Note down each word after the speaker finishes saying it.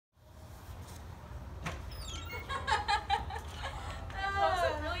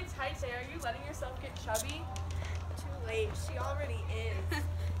She already is.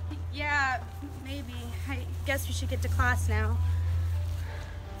 Yeah, maybe. I guess we should get to class now.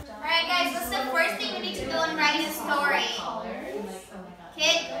 Alright guys, what's the first thing we need to do in writing a story?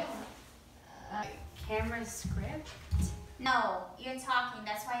 Kid? Camera script? No, you're talking,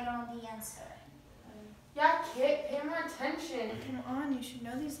 that's why I don't know the answer. Yeah, Kit, pay more attention. Come on, you should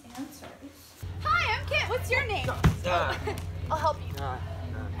know these answers. Hi, I'm Kit. What's your name? I'll help you.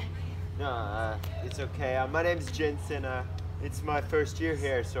 No, it's okay. My name's Jensen. It's my first year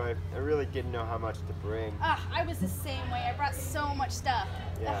here, so I really didn't know how much to bring. I was the same way. I brought so much stuff.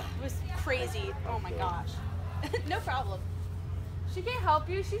 Yeah. It was crazy. Oh my gosh. No problem. She can't help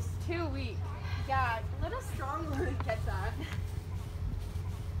you. She's too weak. Yeah, a little strong would get that.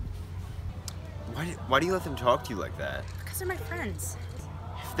 Why do you let them talk to you like that? Because they're my friends.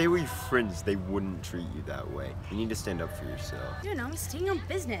 If they were your friends, they wouldn't treat you that way. You need to stand up for yourself. You know, I'm staying on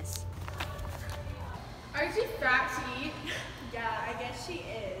business. Are you too fat to eat? Yeah, I guess she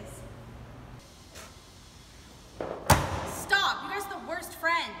is. Stop! You guys are the worst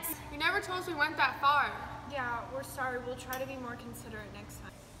friends. You never told us we went that far. Yeah, we're sorry. We'll try to be more considerate next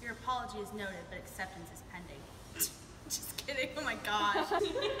time. Your apology is noted, but acceptance is pending. Just kidding. Oh my gosh.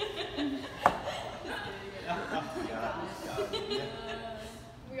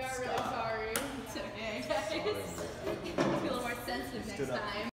 We are really sorry. It's okay, guys. Be a little more sensitive next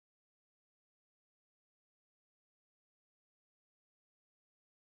time.